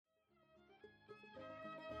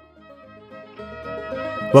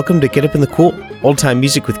Welcome to Get Up in the Cool, old-time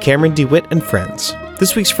music with Cameron DeWitt and friends.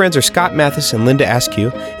 This week's friends are Scott Mathis and Linda Askew,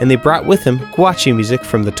 and they brought with them guachi music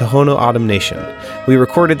from the Tohono O'odham Nation. We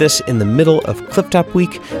recorded this in the middle of Clifftop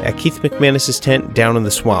Week at Keith McManus's tent down in the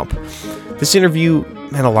swamp. This interview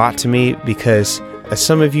meant a lot to me because, as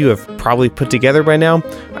some of you have probably put together by now,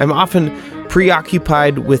 I'm often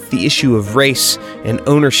preoccupied with the issue of race and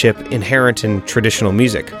ownership inherent in traditional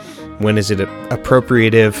music. When is it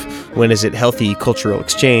appropriative? When is it healthy cultural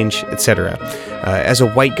exchange, etc.? As a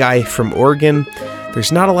white guy from Oregon,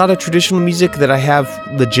 there's not a lot of traditional music that I have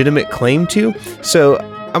legitimate claim to, so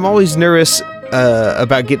I'm always nervous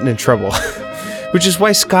about getting in trouble. Which is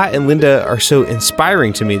why Scott and Linda are so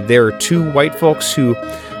inspiring to me. They're two white folks who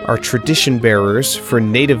are tradition bearers for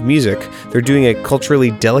Native music. They're doing a culturally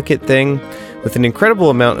delicate thing with an incredible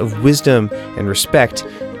amount of wisdom and respect,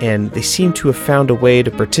 and they seem to have found a way to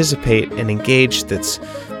participate and engage that's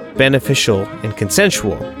beneficial and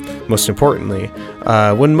consensual, most importantly,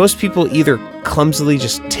 when most people either clumsily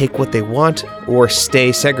just take what they want or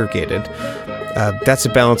stay segregated. That's a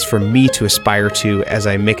balance for me to aspire to as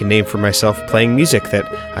I make a name for myself playing music that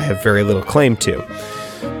I have very little claim to.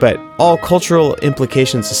 But all cultural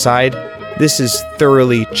implications aside, this is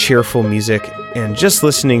thoroughly cheerful music, and just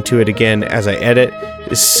listening to it again as I edit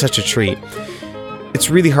is such a treat. It's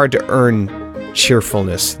really hard to earn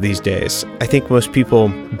cheerfulness these days. I think most people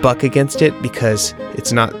buck against it because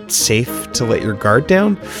it's not safe to let your guard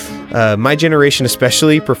down. My generation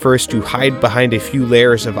especially prefers to hide behind a few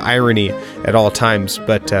layers of irony at all times,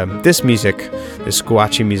 but this music, this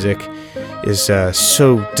guachi music, is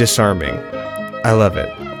so disarming. I love it.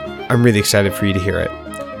 I'm really excited for you to hear it.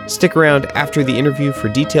 Stick around after the interview for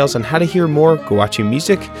details on how to hear more guachi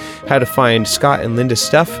music, how to find Scott and Linda's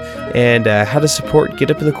stuff, and how to support Get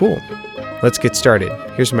Up in the Cool. Let's get started.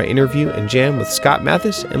 Here's my interview and jam with Scott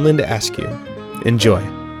Mathis and Linda Askew. Enjoy.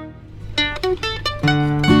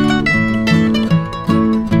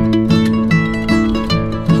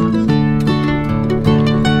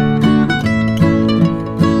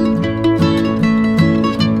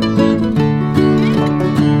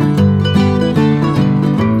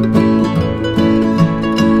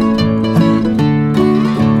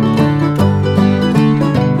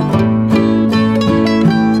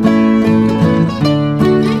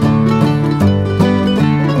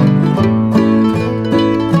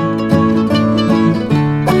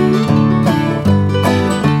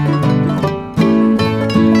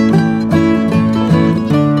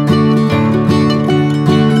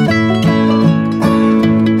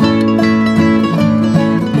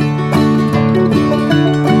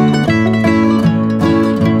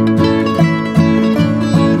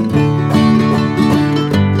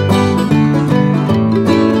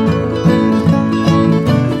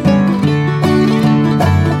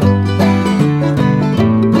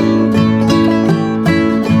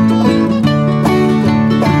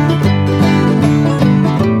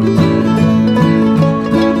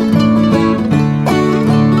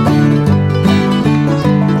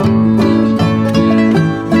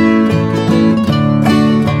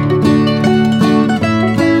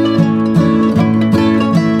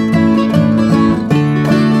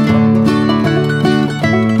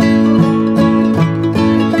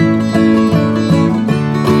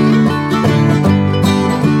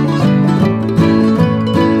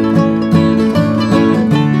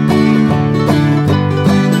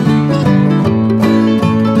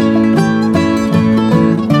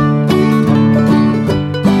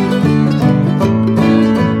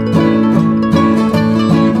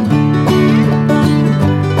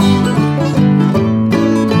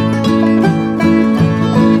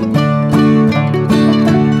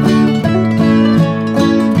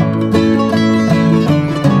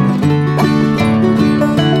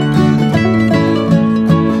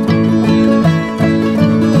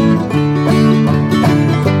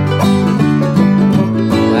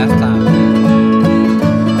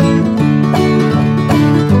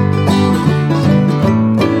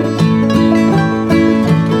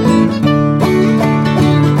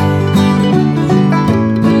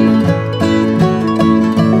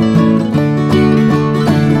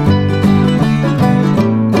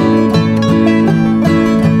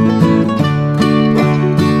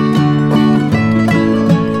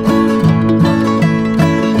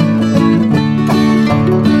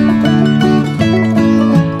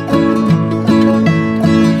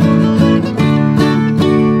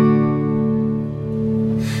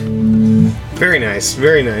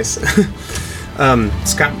 Very nice.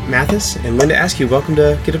 Scott Mathis and Linda Askew, welcome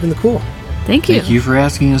to Get Up in the Cool. Thank you. Thank you for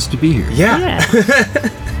asking us to be here. Yeah.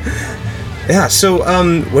 Yeah, so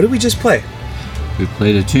what did we just play? We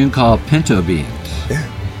played a tune called Pinto Beans. Yeah.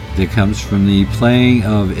 that comes from the playing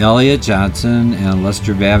of Elliot Johnson and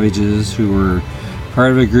Lester Babbage's, who were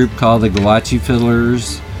part of a group called the Guachi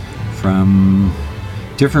Fiddlers from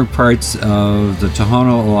different parts of the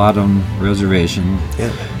Tohono O'odham Reservation,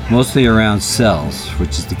 mostly around Sells,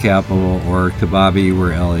 which is the capital, or Kababi,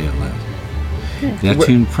 where Elliot lived. That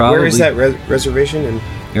tune probably... Where is that reservation? In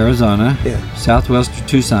Arizona, southwest of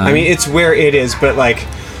Tucson. I mean, it's where it is, but like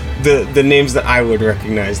the names that I would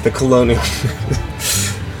recognize, the colonial...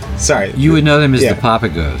 Sorry. You would know them as the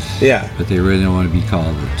Papagos. Yeah. But they really don't want to be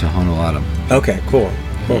called the Tohono O'odham. Okay, cool.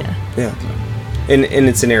 Yeah. And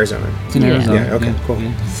it's in Arizona. It's in Arizona. Yeah, okay, cool.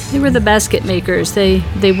 Yeah. They were the basket makers.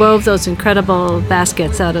 They wove those incredible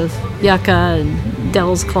baskets out of yucca and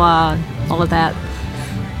devil's claw, all of that.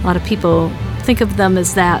 A lot of people think of them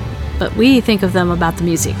as that, but we think of them about the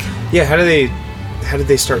music. Yeah, how did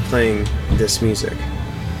they start playing this music?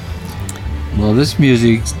 Well,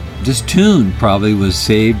 this tune probably was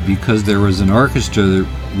saved because there was an orchestra that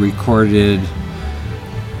recorded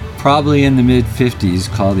probably in the mid-50s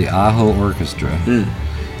called the Aho Orchestra.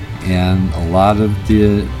 And a lot of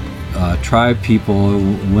the tribe people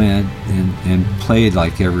went and played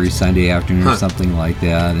like every Sunday afternoon or something like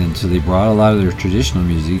that, and so they brought a lot of their traditional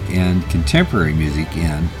music and contemporary music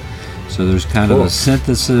in. So there's kind of a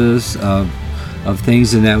synthesis of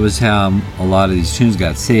things, and that was how a lot of these tunes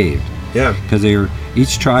got saved. Yeah. Because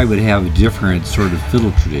each tribe would have a different sort of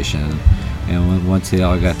fiddle tradition, and once they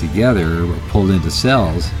all got together, were pulled into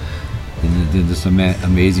cells, and then this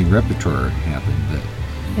amazing repertoire happened. But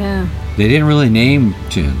they didn't really name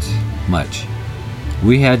tunes much.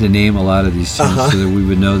 We had to name a lot of these tunes so that we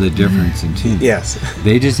would know the difference in tunes. Yes.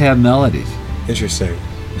 They just have melodies. Interesting.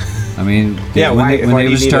 I mean, why when do they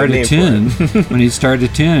you started need a tune, when he started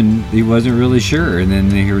a tune, he wasn't really sure, and then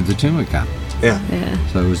they heard the tune would come. Yeah.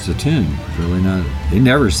 So it was the tune, really not. They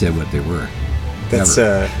never said what they were. That's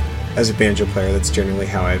as a banjo player, that's generally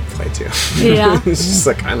how I play too. Yeah. It's just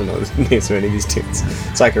like, I don't know the names of any of these tunes,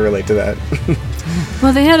 so I can relate to that.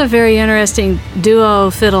 Well, they had a very interesting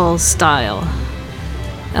duo fiddle style.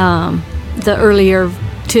 The earlier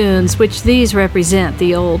tunes, which these represent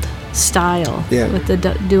the old style, with the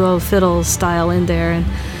duo fiddle style in there, and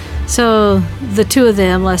so the two of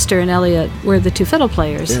them, Lester and Elliot, were the two fiddle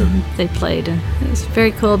players. And they played, and it was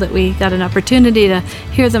very cool that we got an opportunity to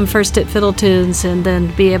hear them first at Fiddle Tunes and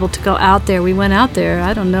then be able to go out there. We went out there,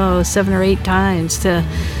 I don't know, 7 or 8 times to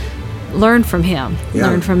learn from him,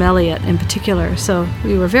 learn from Elliot in particular. So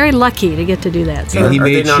we were very lucky to get to do that. So Are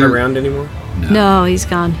they not around anymore? No, he's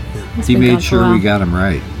gone. He made sure we got him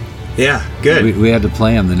right. Yeah, good. We had to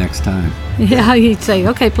play him the next time. Yeah, he'd say,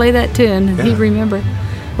 "Okay, play that tune," and he'd remember.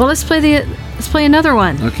 Well, let's play another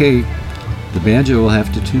one. Okay, the banjo will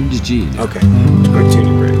have to tune to G now. Okay, quick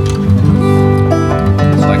tuning break.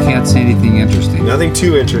 So I can't say anything interesting. Nothing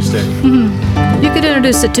too interesting. You could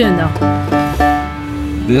introduce the tune, though.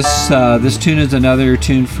 This tune is another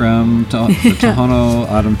tune from the Tohono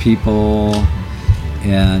O'odham people,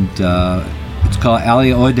 and it's called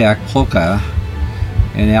Alioidak Polka.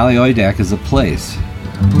 And Alioidak is a place.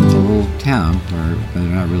 It's a little town, or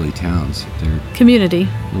they're not really towns. They're community.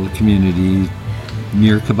 A little community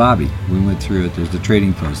near Kababi. We went through it. There's a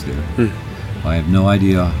trading post there. I have no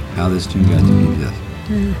idea how this tune got to be this.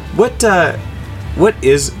 What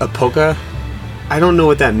is a polka? I don't know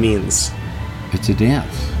what that means. It's a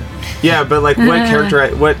dance. Yeah, but like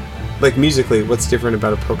like musically, what's different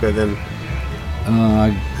about a polka than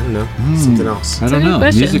I don't know, something else? I don't know.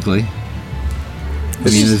 Question. Musically. I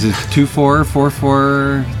mean, is it 2/4,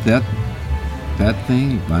 4/4, that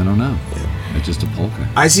thing? I don't know. It's just a polka.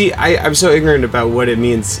 I see. I'm so ignorant about what it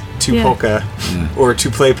means to polka or to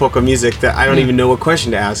play polka music that I don't even know what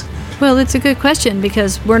question to ask. Well, it's a good question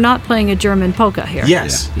because we're not playing a German polka here.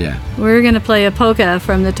 Yes. Yeah. We're going to play a polka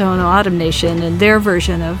from the Tohono O'odham Nation and their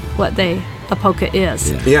version of what a polka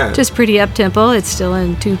is. Yeah. Just pretty up-tempo. It's still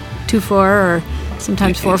in 2/4 or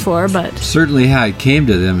sometimes 4/4, but... Certainly how it came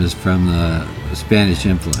to them is from the Spanish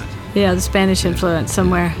influence. Yeah, the Spanish influence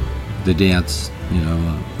somewhere. The dance,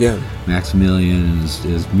 Yeah. Maximilian and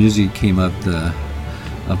his music came up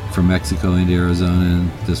from Mexico into Arizona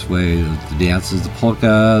and this way. The dances, the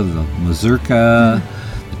polka, the mazurka,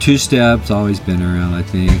 the two-step's always been around, I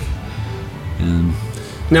think. And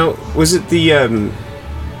now, was it the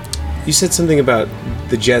you said something about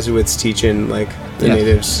the Jesuits teaching like the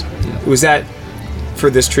natives? Yeah. Was that for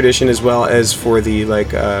this tradition as well as for the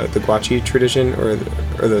the Guachi tradition, or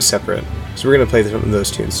are those separate? So we're gonna play those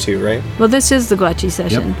tunes too, right? Well, this is the Guachi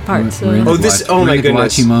session part. Oh my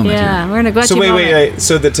goodness! Guachi moment yeah, here. we're in a Guachi moment. Wait.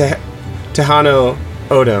 So the Tohono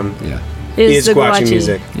O'odham is the Guachi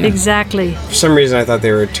music. Yeah. Exactly. For some reason, I thought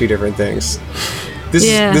they were two different things.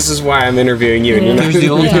 This is why I'm interviewing you. Yeah. And There's the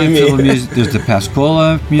old time fiddle music. There's the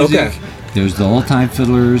Pascola music. Okay. There's the old time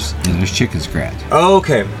fiddlers, and there's Chicken Scratch. Oh,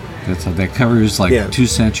 okay. That covers 2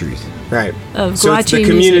 centuries. Right. Of So it's the guachi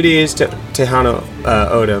community is Tejano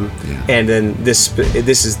Odom, Yeah. and then this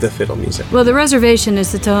is the fiddle music. Well, the reservation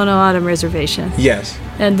is the Tohono O'odham Reservation. Yes.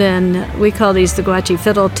 And then we call these the guachi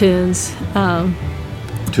fiddle tunes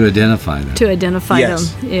To identify them. to identify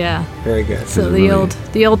Yes. them. Yeah. Very good. So really-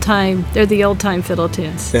 the old time, they're the old time fiddle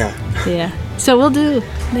tunes. Yeah. Yeah. So we'll do,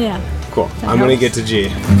 yeah. Cool. I'm gonna get to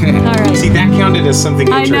G. Okay. All right. See, that counted as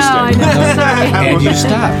something I interesting. know. Sorry. And you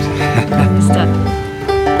stopped. Stop.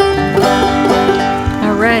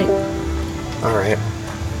 All right. All right.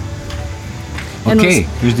 And Okay,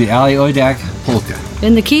 here's the Ali Oidak polka.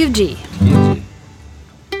 In the key of G.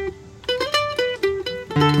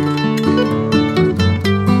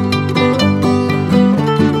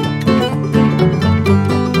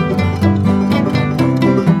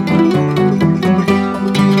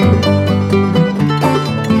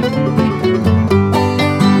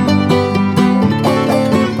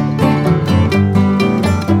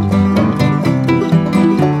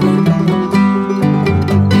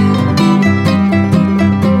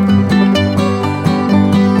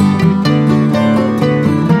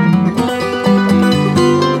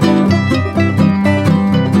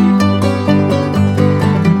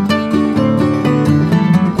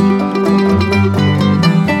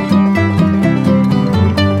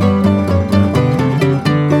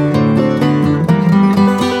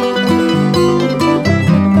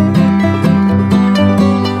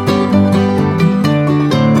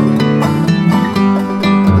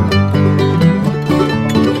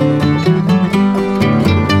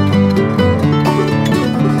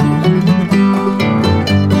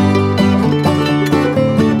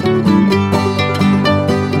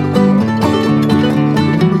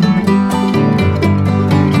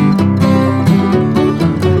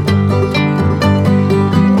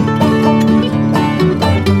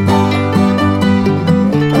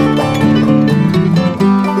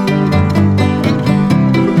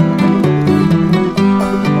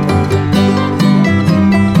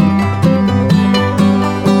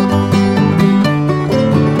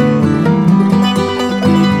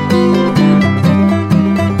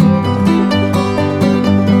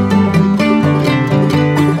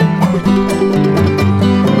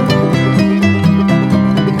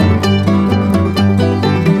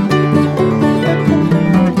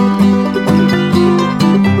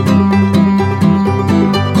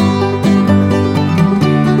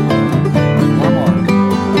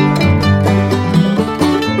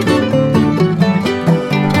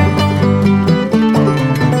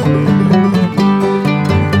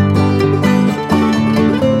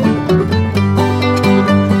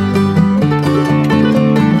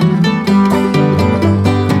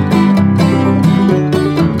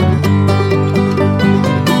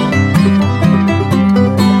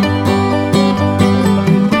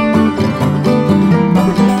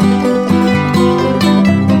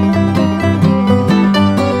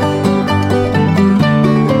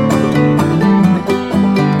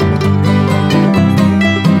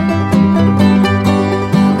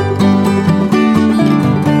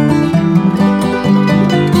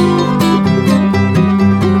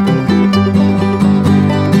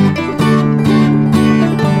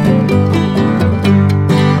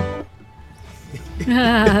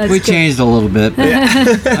 We changed a little bit.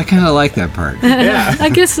 I kind of like that part. Yeah. I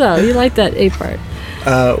guess so. You like that A part.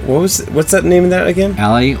 What's that name of that again?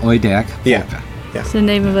 Ali Oidak. Yeah. polka. It's the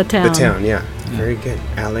name of a town. The town, yeah. Very good.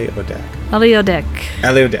 Ali Odak. Aliodek.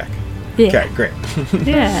 Ali Odak. Yeah. Okay, great.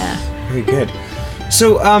 Yeah. Very good.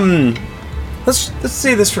 So, let's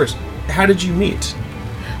say this first. How did you meet?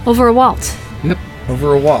 Over a waltz. Yep.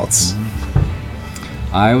 Over a waltz.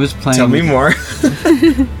 I was playing. Tell me more.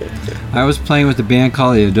 I was playing with a band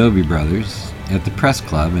called the Adobe Brothers at the Press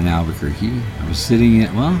Club in Albuquerque. I was sitting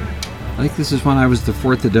at, I think this is when I was the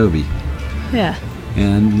fourth Adobe. Yeah.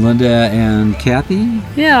 And Linda and Kathy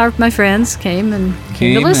Yeah, my friends came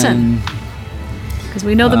to listen. Because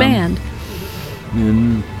we know the band.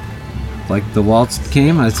 And like the waltz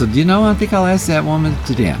came, I said, I think I'll ask that woman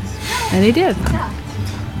to dance. And he did.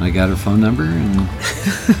 I got her phone number, and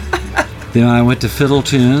then I went to Fiddle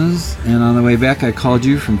Tunes, and on the way back I called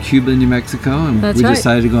you from Cuba, New Mexico, and That's we right.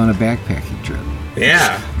 decided to go on a backpacking trip.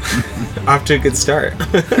 Yeah. Off to a good start.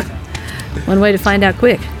 One way to find out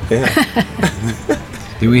quick. Yeah.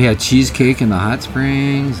 Then we had cheesecake in the hot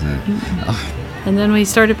springs. And, And then we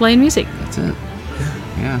started playing music. that's it.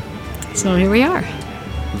 Yeah. So here we are.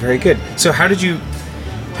 Very good. So how did you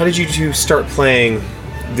two start playing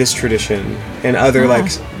this tradition and other like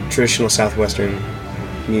traditional Southwestern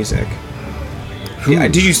music. Yeah,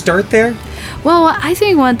 did you start there? Well, I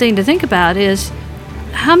think one thing to think about is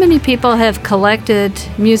how many people have collected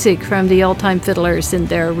music from the old-time fiddlers in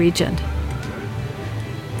their region?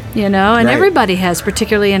 You know, and everybody has,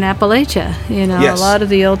 particularly in Appalachia. You know, a lot of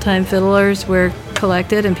the old-time fiddlers were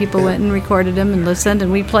collected, and people went and recorded them and listened,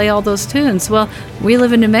 and we play all those tunes. Well, we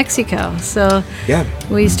live in New Mexico, so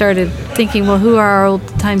we started thinking, well, who are our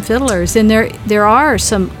old-time fiddlers? And there are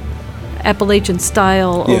some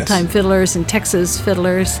Appalachian-style old-time fiddlers and Texas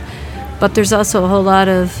fiddlers, but there's also a whole lot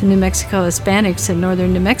of New Mexico Hispanics in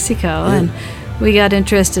northern New Mexico, and we got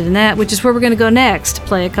interested in that, which is where we're going to go next,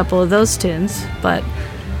 play a couple of those tunes. But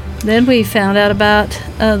then we found out about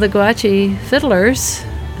the Guachi fiddlers,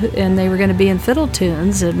 and they were going to be in fiddle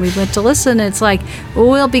tunes, and we went to listen, and it's like, well,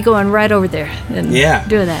 we'll be going right over there and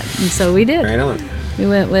doing that. And so we did. Right on. We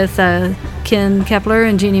went with Ken Kepler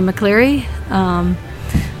and Jeannie McCleary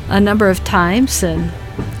a number of times, and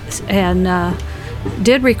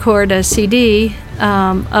did record a CD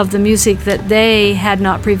of the music that they had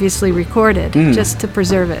not previously recorded, just to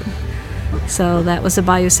preserve it. So that was a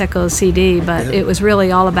Bayou Seco CD, but it was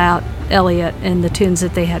really all about Elliott and the tunes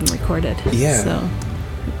that they hadn't recorded. Yeah. So.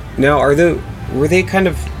 Now, were they kind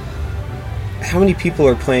of, how many people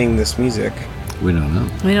are playing this music? We don't know.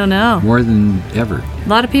 We don't know. More than ever. A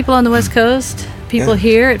lot of people on the West Coast, people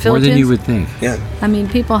here at Fiddle Tunes. More than you would think. Yeah. I mean,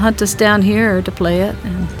 people hunt us down here to play it,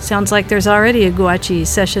 and it sounds like there's already a Guachi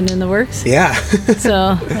session in the works. Yeah.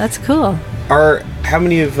 So that's cool. How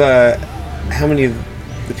many of the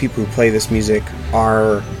people who play this music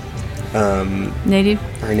are native?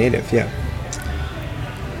 Are native, yeah.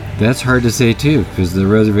 That's hard to say too, because the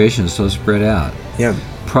reservation is so spread out. Yeah.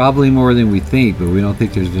 Probably more than we think, but we don't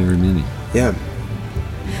think there's very many. Yeah.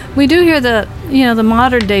 We do hear the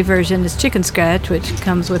modern day version is Chicken Scratch, which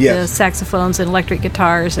comes with the saxophones and electric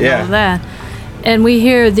guitars and all of that. And we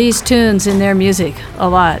hear these tunes in their music a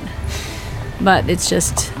lot. But it's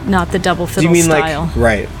just not the double fiddle style.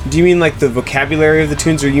 Do you mean like the vocabulary of the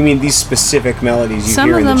tunes, or you mean these specific melodies you Some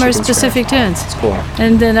hear of in the them are Chicken specific Scratch? tunes. That's cool.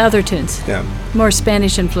 And then other tunes. Yeah. More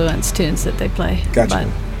Spanish influenced tunes that they play. Gotcha.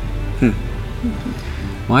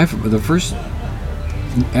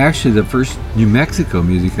 The first New Mexico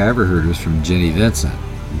music I ever heard was from Jenny Vincent.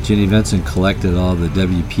 Jenny Vincent collected all the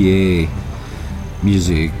WPA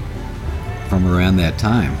music from around that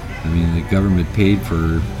time. I mean, the government paid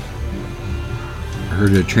for her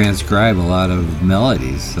to transcribe a lot of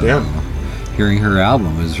melodies. So hearing her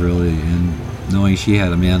album was really, and knowing she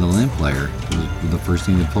had a mandolin player was the first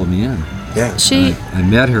thing that pulled me in. Yeah. I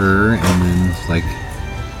met her, and then it's like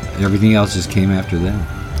everything else just came after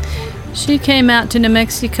that. She came out to New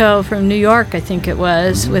Mexico from New York, I think it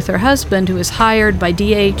was, with her husband, who was hired by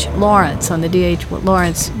D.H. Lawrence on the D.H.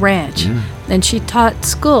 Lawrence Ranch. Yeah. And she taught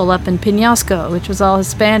school up in Penasco, which was all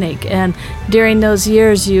Hispanic. And during those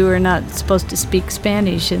years, you were not supposed to speak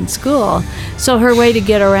Spanish in school. So her way to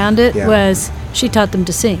get around it was she taught them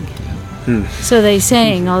to sing. So they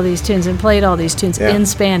sang all these tunes and played all these tunes in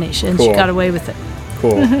Spanish, and she got away with it.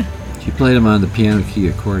 Cool. She played them on the piano key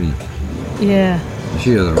accordion. Yeah.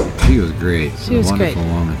 She was great. She was a wonderful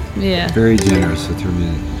woman. Yeah. Very generous with her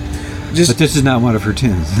music. But this is not one of her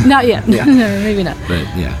tunes. Not yet. Maybe not. But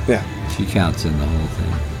she counts in the whole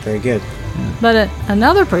thing. Very good. Yeah. But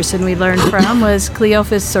another person we learned from was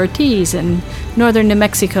Cleophas Ortiz in northern New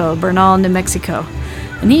Mexico, Bernal, New Mexico.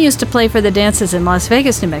 And he used to play for the dances in Las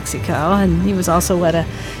Vegas, New Mexico. And he was also a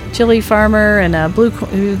chili farmer and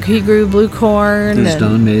he grew blue corn. And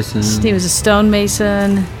stonemason. He was a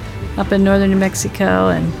stonemason up in northern New Mexico,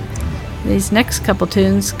 and these next couple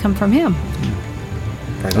tunes come from him.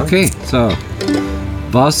 Okay, so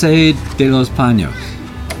Valse de los Paños,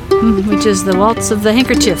 which is the Waltz of the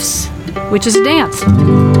Handkerchiefs, which is a dance.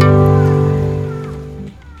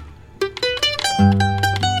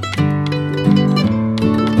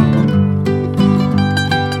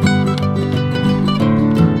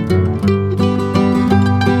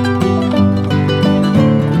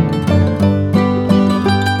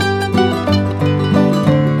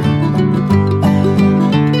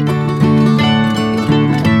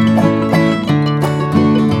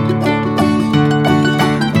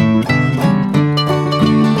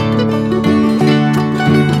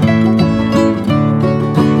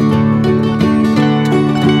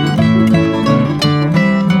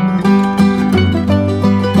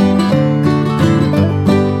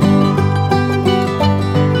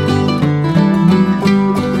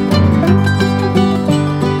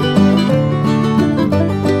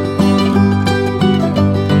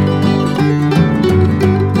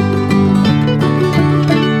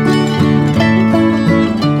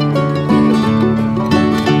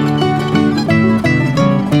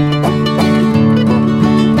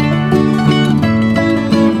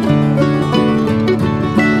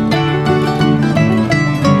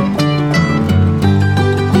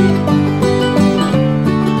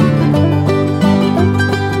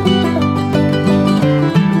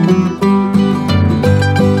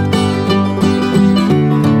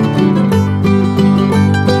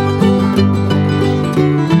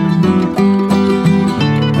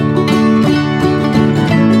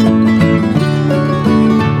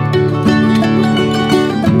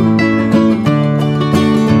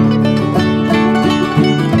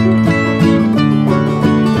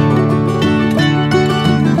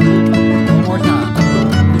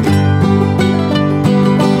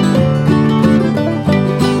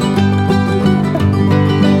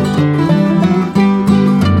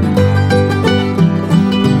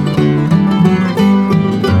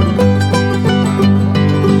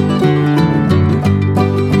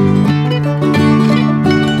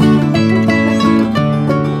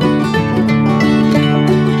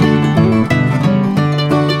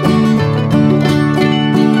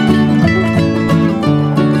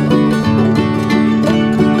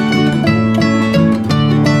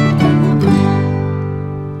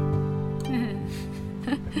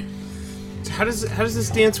 does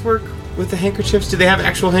this dance work with the handkerchiefs? Do they have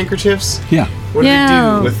actual handkerchiefs? Yeah. What do they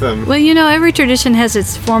do with them? Well, every tradition has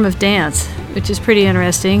its form of dance, which is pretty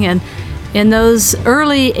interesting. And in those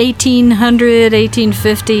early 1800,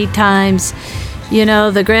 1850 times,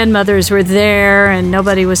 the grandmothers were there and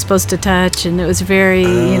nobody was supposed to touch, and it was very,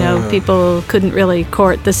 people couldn't really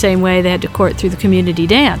court the same way. They had to court through the community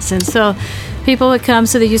dance. And so people would come,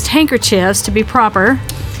 so they used handkerchiefs to be proper,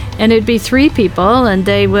 and it'd be 3 people, and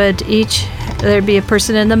they would there'd be a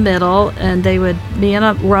person in the middle, and they would be in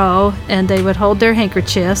a row, and they would hold their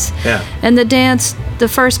handkerchiefs. Yeah. And the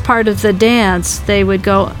first part of the dance, they would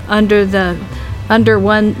go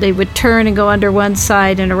they would turn and go under one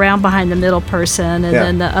side and around behind the middle person, and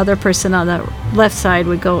then the other person on the left side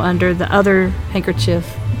would go under the other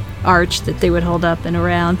handkerchief arch that they would hold up and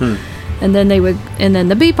around. And then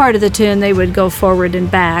the B part of the tune, they would go forward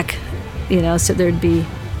and back, so there'd be,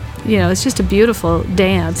 it's just a beautiful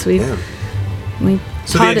dance.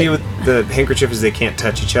 So the idea with the handkerchief is they can't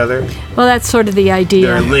touch each other? Well, that's sort of the idea.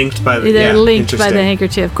 They're linked by the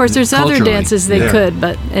handkerchief. Of course, there's other dances they could,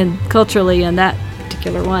 and culturally in that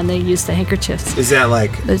particular one, they use the handkerchiefs. Is that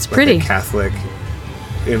it's pretty. A Catholic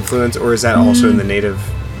influence, or is that also in the native?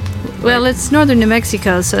 Well, it's northern New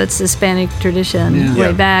Mexico, so it's Hispanic tradition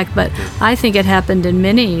way back, but I think it happened in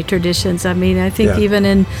many traditions. I mean, I think even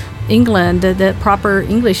in England, the proper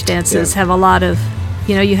English dances have a lot of,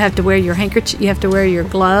 you have to wear your handkerchief, you have to wear your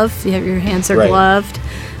glove, your hands are gloved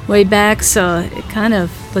way back, so it kind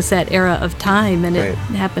of was that era of time, and it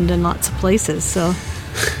happened in lots of places, so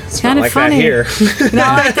it's kind of like funny. That here.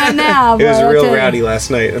 Not like that now. It was real rowdy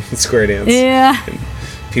last night at the square dance. Yeah. And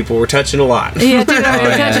people were touching a lot. Yeah, people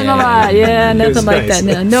were touching a lot. Yeah, nothing like that.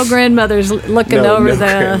 No grandmothers looking over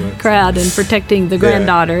the crowd and protecting the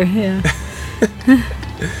granddaughter. Yeah.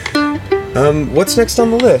 What's next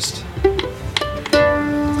on the list?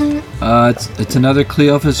 It's another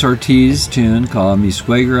Cleophas Ortiz tune called Mi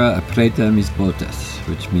Suegra Aprieta Mis Botas,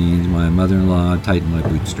 which means my mother-in-law tightened my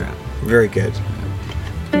bootstrap. Very good.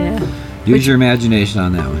 Yeah. Use your imagination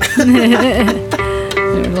on that one.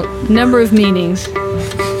 There are a number of meanings.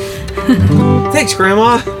 Thanks,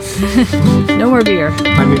 Grandma. No more beer.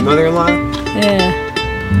 I mean, mother-in-law. Yeah.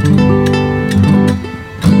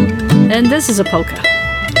 And this is a polka.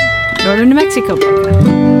 Northern New Mexico polka.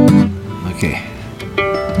 Okay.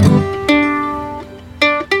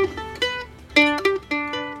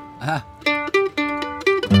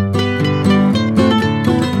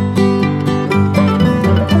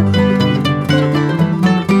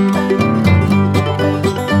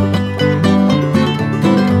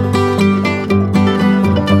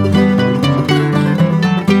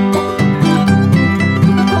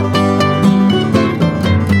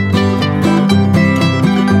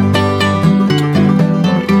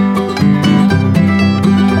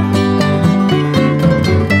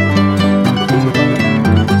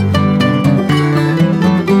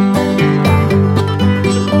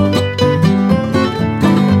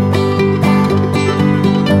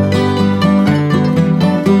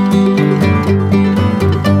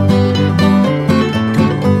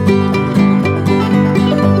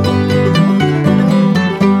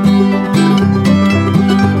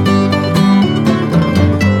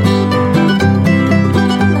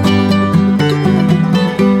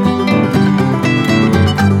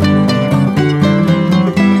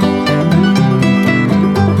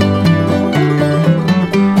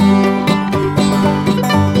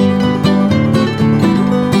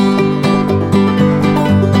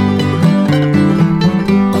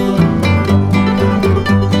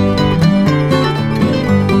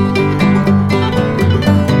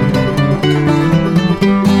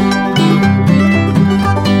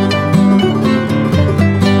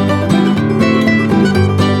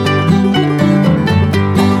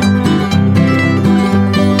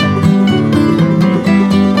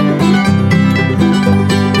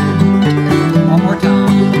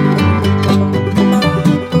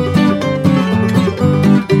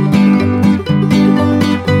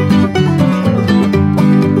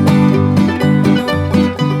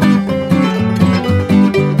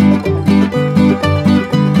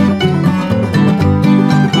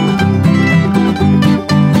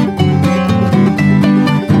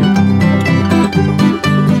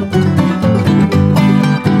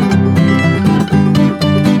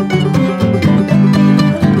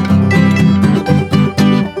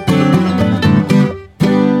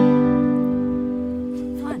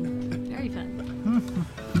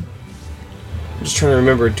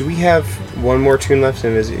 Remember, do we have one more tune left,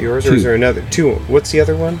 and is it yours, or is there another? 2. What's the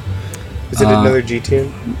other one? Is it another G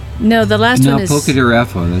tune? No, the last one is... No, Poca di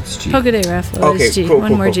Raffo, that's G. Poca di Raffo is G. Cool,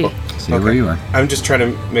 one more G. See where you are. I'm just trying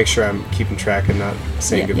to make sure I'm keeping track and not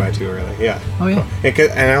saying goodbye too early. Yeah. Oh, yeah.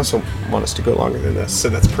 And I also want us to go longer than this, so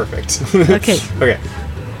that's perfect. Okay. Okay.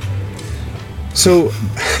 So...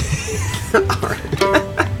 Okay.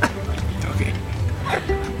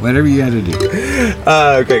 Whatever you got to do.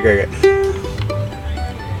 Okay.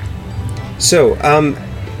 So,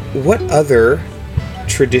 what other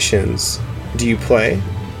traditions do you play?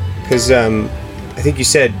 Because I think you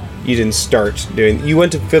said you didn't start doing... You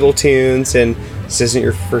went to fiddle tunes, and this isn't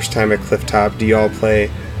your first time at Clifftop. Do you all play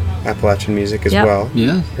Appalachian music as well?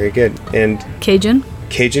 Yeah. Very good. And Cajun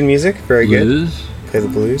music? Very Blues. good. Play the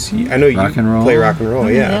blues? I know rock and roll. Play rock and roll,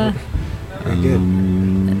 yeah. Very good.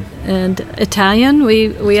 And Italian.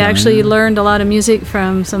 We actually learned a lot of music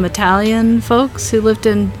from some Italian folks who lived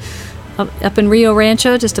up in Rio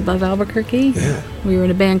Rancho, just above Albuquerque. Yeah. We were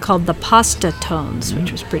in a band called the Pasta Tones,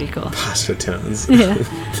 which was pretty cool. Pasta Tones. Yeah.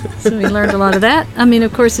 So we learned a lot of that. I mean,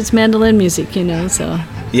 of course, it's mandolin music, so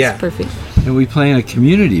yeah. It's perfect. And we play in a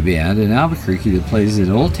community band in Albuquerque that plays at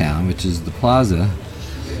Old Town, which is the plaza.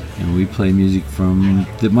 And we play music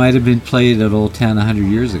that might have been played at Old Town 100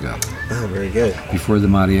 years ago. Oh, very good. Before the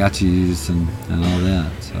mariachis and all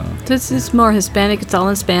that. So It's more Hispanic. It's all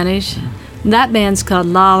in Spanish. And that band's called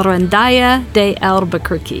La Rondalla de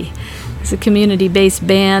Albuquerque. It's a community-based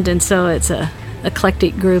band, and so it's a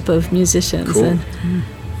eclectic group of musicians. Cool. And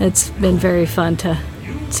it's been very fun to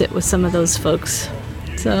sit with some of those folks.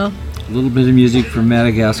 So a little bit of music from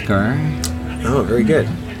Madagascar. Oh, very good.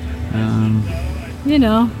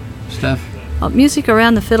 Stuff. Music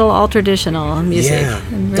around the fiddle, all traditional music. Yeah,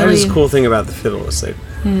 and really, that was the cool thing about the fiddle is that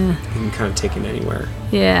yeah, you can kind of take it anywhere.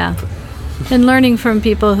 yeah, and learning from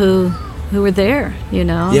people who were there.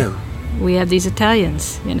 Yeah. We have these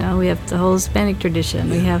Italians. We have the whole Hispanic tradition.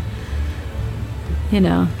 We have,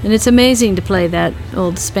 and it's amazing to play that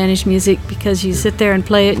old Spanish music because you sit there and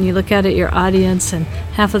play it and you look out at your audience and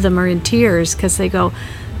half of them are in tears because they go.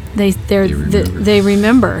 They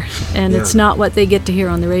remember, and it's not what they get to hear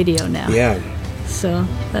on the radio now. Yeah. So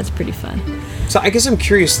that's pretty fun. So I guess I'm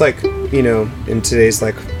curious, in today's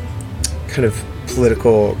kind of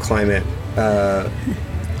political climate,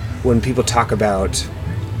 when people talk about,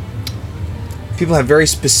 people have very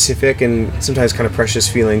specific and sometimes kind of precious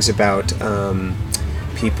feelings about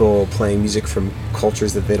people playing music from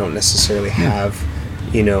cultures that they don't necessarily have.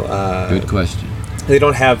 Good question. They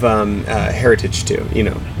don't have heritage to,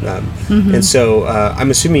 and so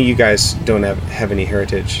I'm assuming you guys don't have any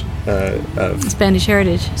heritage of Spanish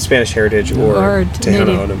heritage or Tejano native.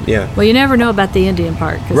 O'odham. Yeah. Well, you never know about the Indian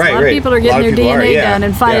part because Right, a lot of people are getting their DNA done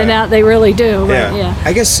and finding out they really do. Yeah. Right? Yeah.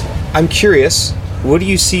 I guess I'm curious. What do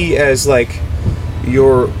you see as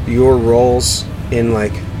your roles in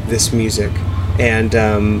this music, and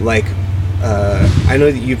I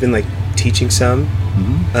know that you've been teaching some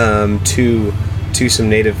to some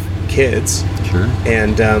native kids. Sure.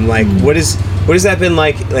 And what has that been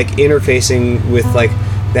like interfacing with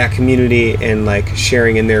that community and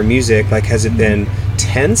sharing in their music? Has it been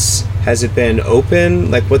tense? Has it been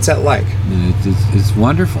open? What's that like? It's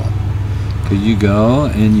wonderful. Because you go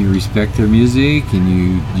and you respect their music, and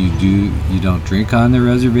you don't drink on the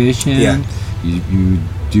reservation. Yeah. You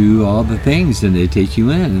do all the things, and they take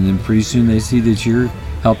you in, and then pretty soon they see that you're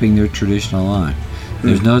helping their tradition along.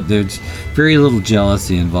 There's very little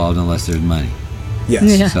jealousy involved unless there's money.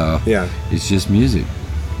 Yes. Yeah. So it's just music.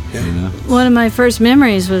 Yeah. One of my first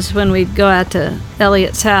memories was when we'd go out to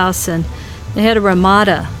Elliot's house, and they had a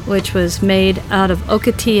ramada, which was made out of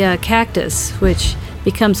Ocotillo cactus, which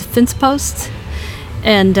becomes fence posts.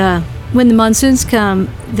 And when the monsoons come,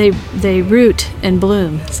 they root and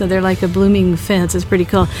bloom. So they're like a blooming fence. It's pretty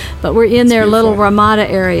cool. But we're in their little ramada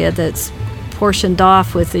area that's portioned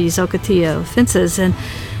off with these Ocotillo fences, and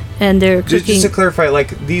they're cooking. Just to clarify,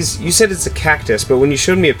 these, you said it's a cactus, but when you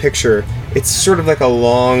showed me a picture, it's sort of a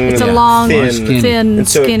long, it's a long, thin, and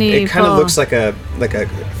so skinny. it kind of looks like a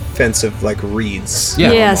fence of Yes, reeds.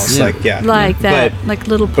 like that, like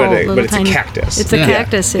little pole, but it's tiny. a cactus. It's a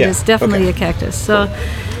cactus. It is definitely a cactus.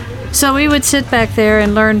 So we would sit back there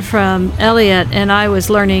and learn from Elliot, and I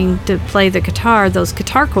was learning to play the guitar, those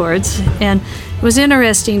guitar chords, and it was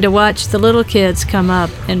interesting to watch the little kids come up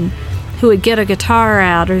and who would get a guitar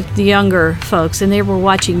out, or the younger folks, and they were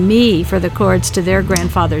watching me for the chords to their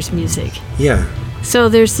grandfather's music. Yeah. So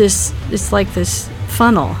there's this, it's like this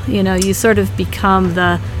funnel, you sort of become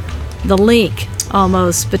the link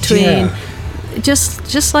almost between,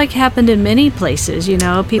 just like happened in many places,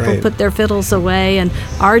 people put their fiddles away, and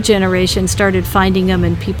our generation started finding them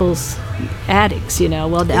in people's attics,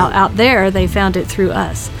 out there they found it through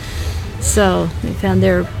us. So they found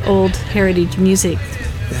their old heritage music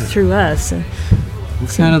through us. We're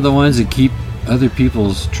kind of the ones that keep other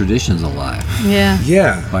people's traditions alive.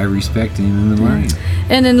 Yeah. By respecting them and learning.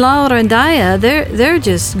 And in La Orandaya, they're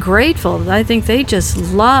just grateful. I think they just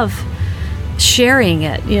love sharing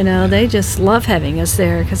it. They just love having us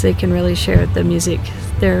there because they can really share the music,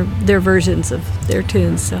 their versions of their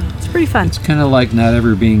tunes. So it's pretty fun. It's kind of like not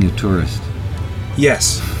ever being a tourist.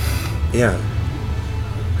 Yes. Yeah.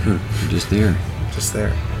 You're just there. Just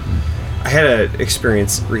there. I had an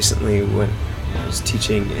experience recently when I was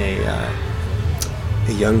teaching a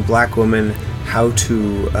young black woman how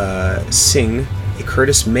to sing a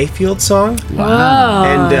Curtis Mayfield song. Wow.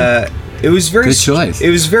 And it was very good choice. It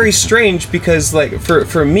was very strange because, like,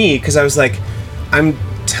 for me, because I was like, I'm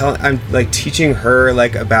like teaching her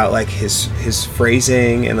like about like his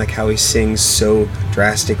phrasing and like how he sings so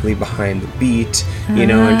drastically behind the beat,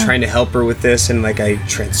 and trying to help her with this, and like I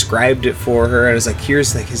transcribed it for her. I was like,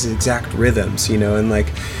 here's like his exact rhythms, and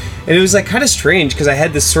it was like kind of strange because I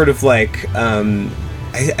had this sort of like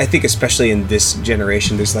I think especially in this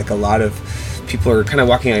generation, there's like a lot of people are kind of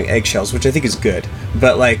walking on eggshells, which I think is good.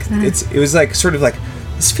 But like it was like sort of like,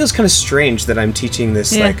 this feels kind of strange that I'm teaching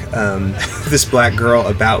this like this black girl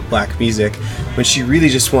about black music when she really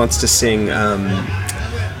just wants to sing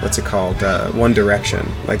what's it called, One Direction.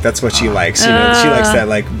 Like that's what she likes. She likes that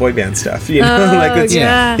like boy band stuff. Like that's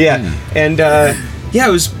and it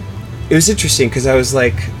was interesting because I was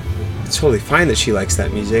like, it's totally fine that she likes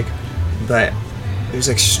that music, but it was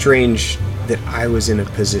like strange that I was in a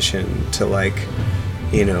position to like,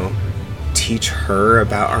 teach her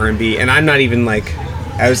about R&B, and I'm not even like,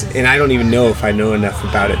 and I don't even know if I know enough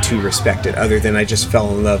about it to respect it, other than I just fell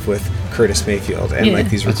in love with Curtis Mayfield and like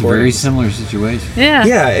these recordings. It's a very similar situation.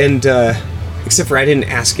 Yeah, and except for I didn't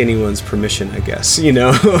ask anyone's permission, I guess, or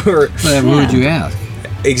who would you ask?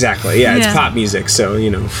 Exactly. Yeah, it's pop music, so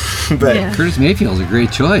but Curtis Mayfield's a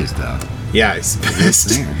great choice, though. Yeah, he's the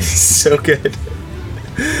best. He's so good.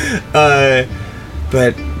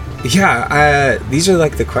 But yeah, these are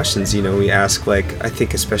like the questions we ask, like I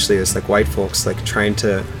think especially as like white folks, like trying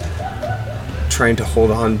to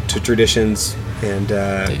hold on to traditions and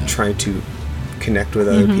trying to connect with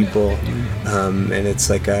other people, and it's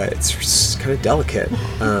like it's kind of delicate,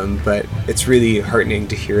 but it's really heartening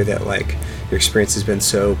to hear that like your experience has been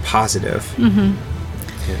so positive.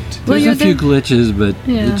 There's a few glitches, but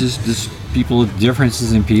it just people with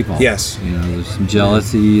differences in people. Yes. There's some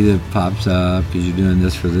jealousy that pops up because you're doing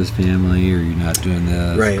this for this family or you're not doing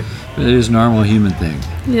this. Right. But it is a normal human thing.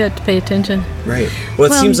 You have to pay attention. Right. Well,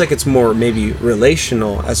 it seems like it's more maybe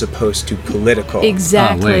relational as opposed to political.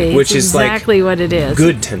 Exactly. Which is exactly like what it is.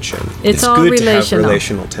 Good tension. It's all good relational. to have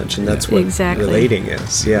relational tension. That's what relating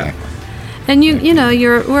is. Yeah. And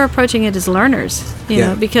we're approaching it as learners,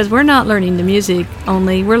 because we're not learning the music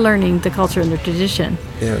only, we're learning the culture and the tradition.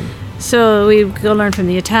 Yeah. So we go learn from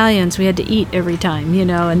the Italians. We had to eat every time,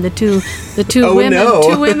 and the two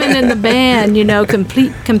women in the band,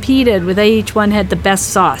 competed with. They each one had the best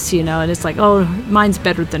sauce, and it's like, oh, mine's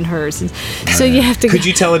better than hers. And so you have to. Could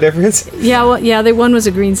you tell a difference? Yeah, well, one was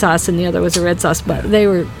a green sauce and the other was a red sauce, but they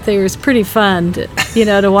were pretty fun,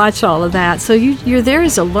 to watch all of that. So you're there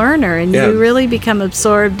as a learner, and you really become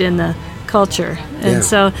absorbed in the culture, and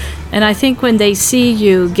so, and I think when they see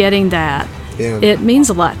you getting that. It means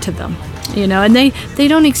a lot to them, and they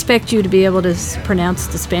don't expect you to be able to pronounce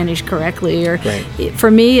the Spanish correctly, or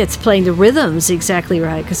for me it's playing the rhythms exactly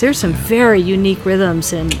right, because there's some very unique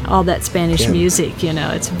rhythms in all that Spanish music,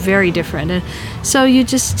 it's very different, and so you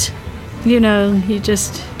just do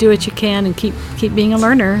what you can and keep being a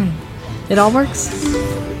learner, and it all works.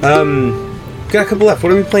 Got a couple left.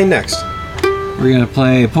 What are we playing next? We're going to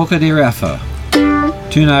play Polka di Raffo,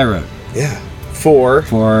 tune I wrote. Yeah. For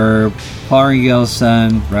Paul Rangel's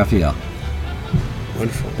son, Raphael.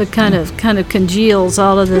 Wonderful. But kind of congeals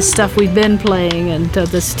all of the stuff we've been playing into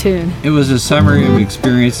this tune. It was a summary of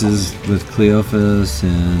experiences with Cleophas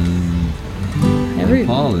and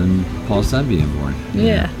Paul's son being born.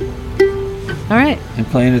 Yeah. All right. And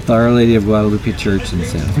playing at the Our Lady of Guadalupe Church in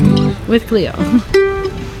Santa Fe. With Cleo.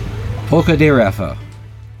 Polka di Raffo.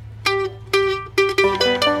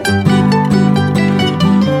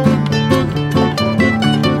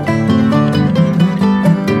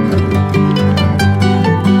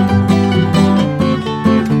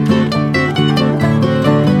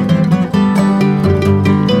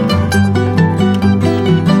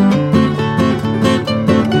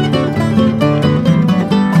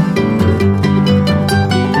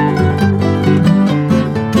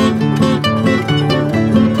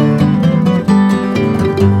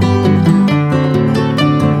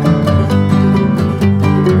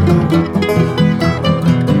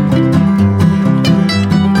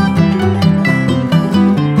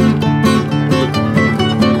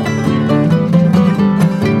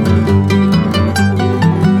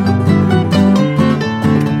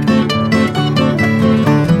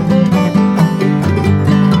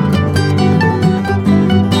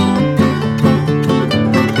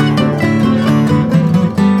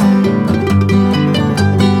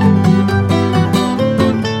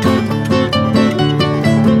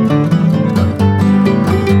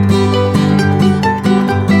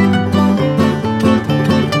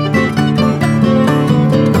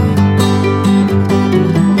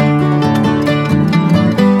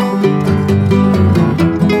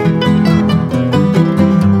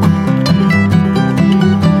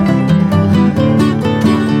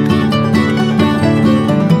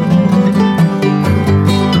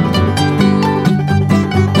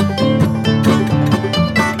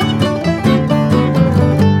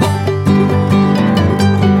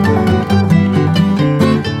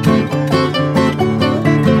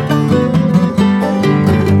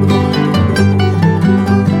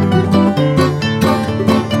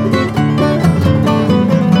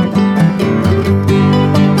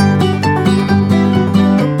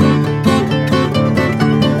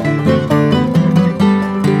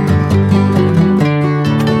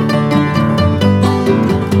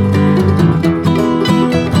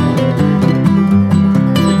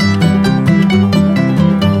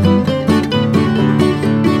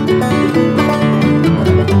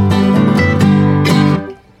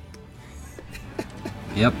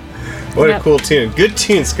 cool tune. Good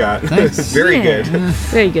tune, Scott. Very good.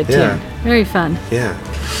 Very good tune. Very fun. Yeah.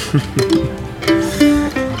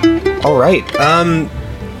 All right.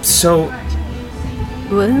 So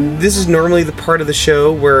this is normally the part of the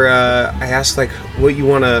show where I ask like what you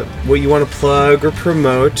wanna plug or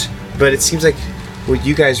promote, but it seems like what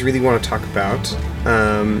you guys really want to talk about.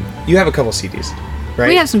 You have a couple CDs, right?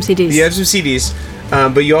 We have some CDs. You have some CDs,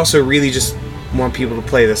 but you also really just want people to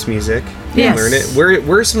play this music and learn it.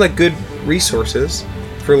 Where are some like good resources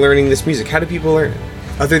for learning this music? How do people learn it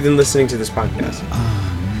other than listening to this podcast?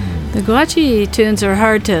 The guachi tunes are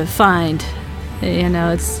hard to find. You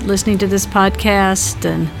know, it's listening to this podcast,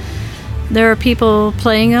 and there are people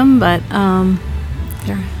playing them, but I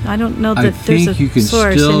don't know that there's a source anymore. I think you can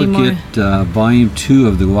still get Volume 2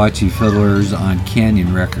 of the Guachi Fiddlers on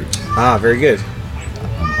Canyon Records. Ah, very good.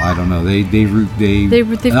 I don't know. They've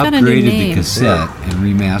upgraded the cassette and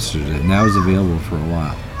remastered it, and that was available for a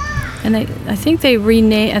while. And I think they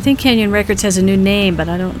renamed. I think Canyon Records has a new name, but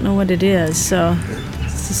I don't know what it is. So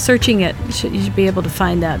searching it, you should be able to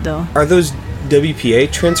find that, though. Are those WPA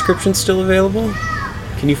transcriptions still available?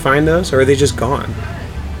 Can you find those, or are they just gone?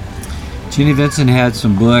 Jeannie Vincent had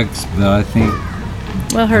some books, but I think...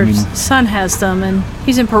 Well, her son has them, and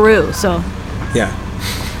he's in Peru, so... Yeah.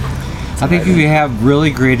 I think if you have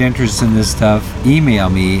really great interest in this stuff, email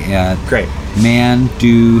me at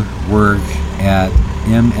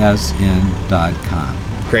mandowork@msn.com.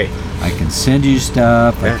 Great. I can send you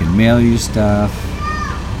stuff, I can mail you stuff.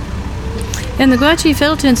 And the Guachi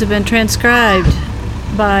fiddle tunes have been transcribed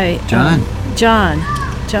by... John. John.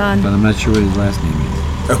 But I'm not sure what his last name is.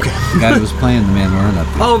 Okay. The guy who was playing the mandolin up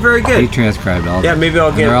there. Oh, very good. He transcribed all. Yeah, maybe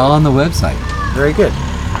I'll get. They're all on the website. Very good.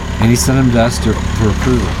 And he sent them to us for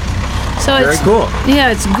approval. So very cool.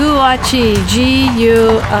 Yeah, it's Guachi,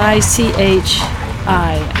 Guichi,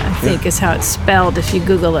 I think is how it's spelled if you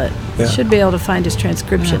Google it. You should be able to find his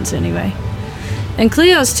transcriptions anyway. And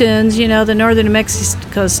Cleo's tunes, you know, the Northern New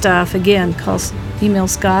Mexico stuff, again, email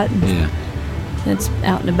Scott. Yeah. It's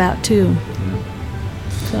out and about too.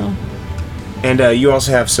 So. And you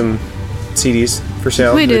also have some CDs for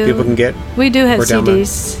sale that people can get? We do have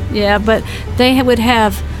CDs, but they would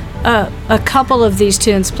have a couple of these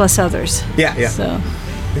tunes plus others. Yeah. So,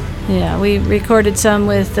 we recorded some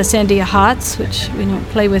with the Sandia Hots, which we don't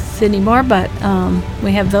play with anymore, but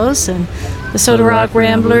we have those, and the Soda Rock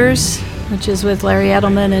Ramblers, which is with Larry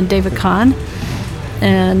Edelman and David Kahn.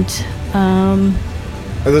 And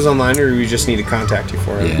are those online, or we just need to contact you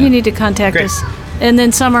for it? Yeah. You need to contact us. And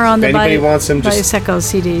then some are on the Biosecco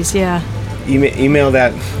CDs, Email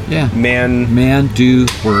that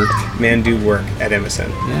mandowork at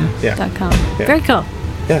MSN. .com. Yeah. Very cool.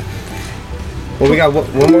 Yeah. Well, we got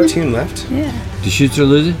one more tune left. Yeah. Deschutes or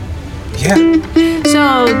Lose It? Yeah.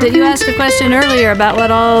 So, did you ask a question earlier about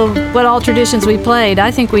what all traditions we played?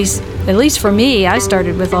 I think at least for me, I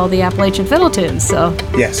started with all the Appalachian fiddle tunes. So.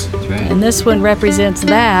 Yes. That's right. And this one represents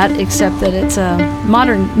that, except that it's a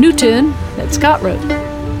modern new tune that Scott wrote.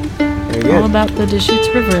 Very good. All about the Deschutes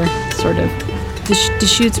River, sort of.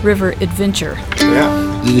 Deschutes River adventure.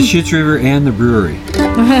 Yeah. The Deschutes River and the brewery.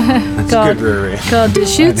 That's a good brewery. Called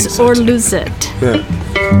Deschutes or Lose It. Yeah.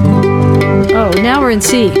 Oh, now we're in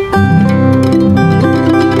C.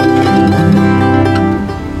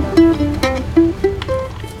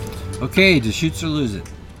 Okay, Deschutes or Lose It.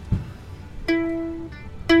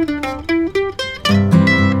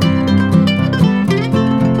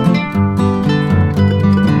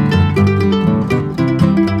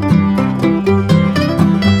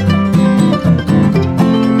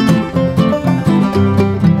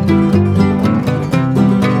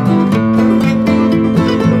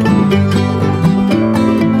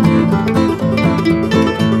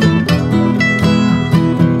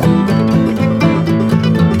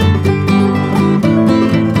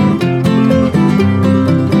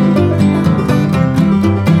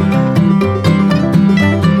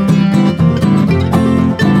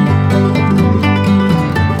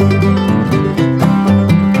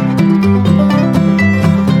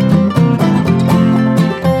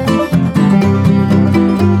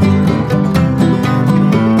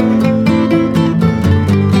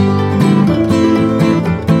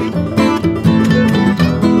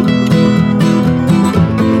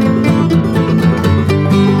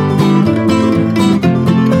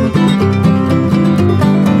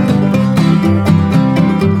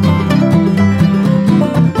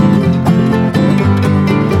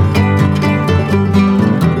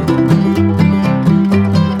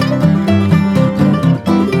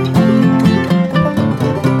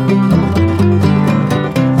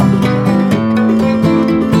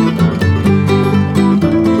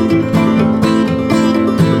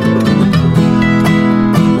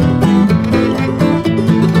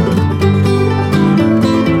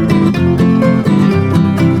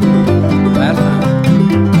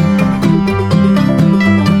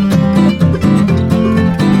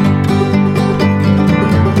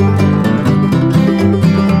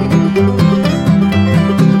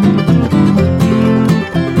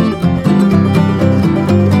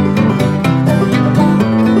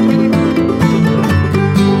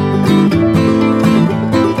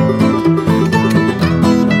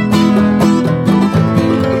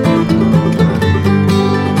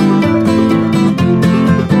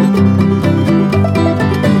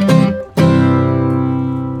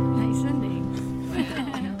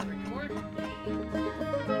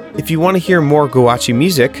 If you want to hear more Gouache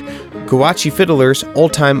music, Gouache Fiddler's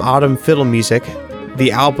Old Time Autumn Fiddle Music,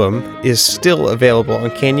 the album, is still available on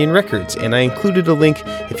Canyon Records, and I included a link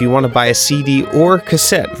if you want to buy a CD or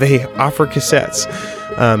cassette. They offer cassettes.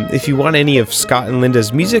 If you want any of Scott and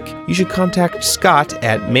Linda's music, you should contact Scott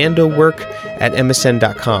at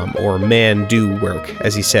mandowork@msn.com, or man-do-work,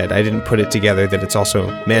 as he said. I didn't put it together that it's also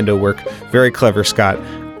Mando Work. Very clever, Scott.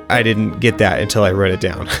 I didn't get that until I wrote it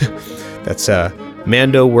down. That's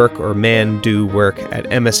Mando Work or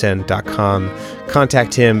mandowork@msn.com.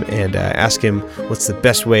 Contact him and ask him what's the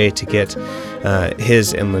best way to get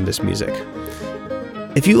his and Linda's music.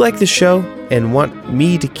 If you like the show and want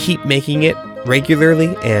me to keep making it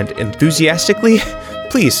regularly and enthusiastically,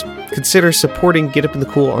 please consider supporting Get Up in the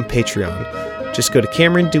Cool on Patreon. Just go to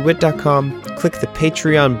CameronDeWitt.com, click the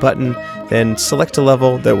Patreon button, then select a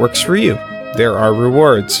level that works for you. There are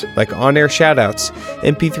rewards like on-air shoutouts,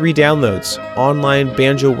 MP3 downloads, online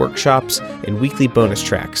banjo workshops, and weekly bonus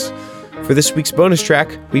tracks. For this week's bonus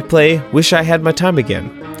track, we play Wish I Had My Time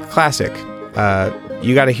Again. Classic.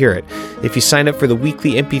 You gotta hear it. If you sign up for the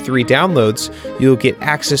weekly MP3 downloads, you'll get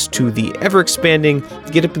access to the ever-expanding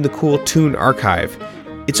Get Up in the Cool tune archive.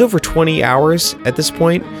 It's over 20 hours at this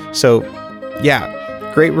point, so yeah,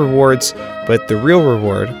 great rewards, but the real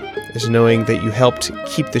reward is knowing that you helped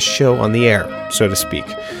keep the show on the air, so to speak.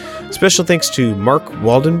 Special thanks to Mark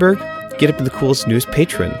Waldenberg, Get Up in the Cool's newest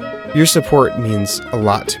patron. Your support means a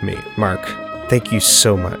lot to me, Mark. Thank you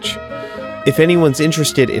so much. If anyone's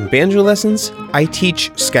interested in banjo lessons, I teach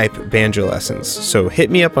Skype banjo lessons, so hit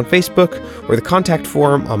me up on Facebook or the contact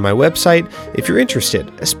form on my website if you're interested,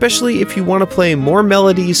 especially if you want to play more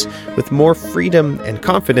melodies with more freedom and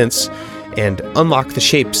confidence and unlock the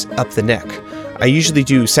shapes up the neck. I usually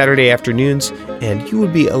do Saturday afternoons, and you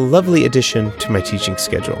would be a lovely addition to my teaching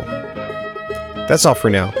schedule. That's all for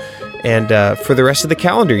now, and for the rest of the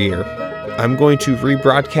calendar year, I'm going to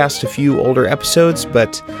rebroadcast a few older episodes,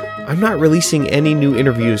 but I'm not releasing any new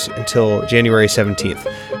interviews until January 17th.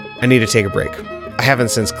 I need to take a break. I haven't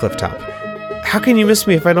since Clifftop. How can you miss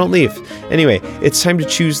me if I don't leave? Anyway, it's time to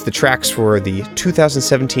choose the tracks for the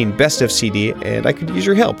 2017 Best of CD, and I could use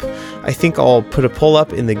your help. I think I'll put a poll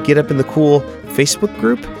up in the Get Up in the Cool Facebook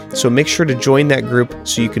group, so make sure to join that group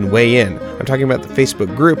so you can weigh in. I'm talking about the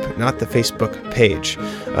Facebook group, not the Facebook page.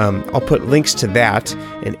 I'll put links to that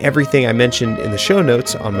and everything I mentioned in the show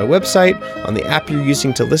notes on my website, on the app you're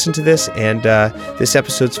using to listen to this, and this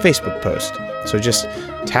episode's Facebook post. So just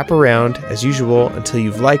tap around as usual until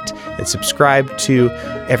you've liked and subscribed to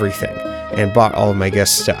everything and bought all of my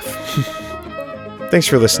guest stuff. Thanks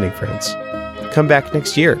for listening, friends. Come back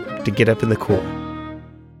next year to Get Up in the Cool.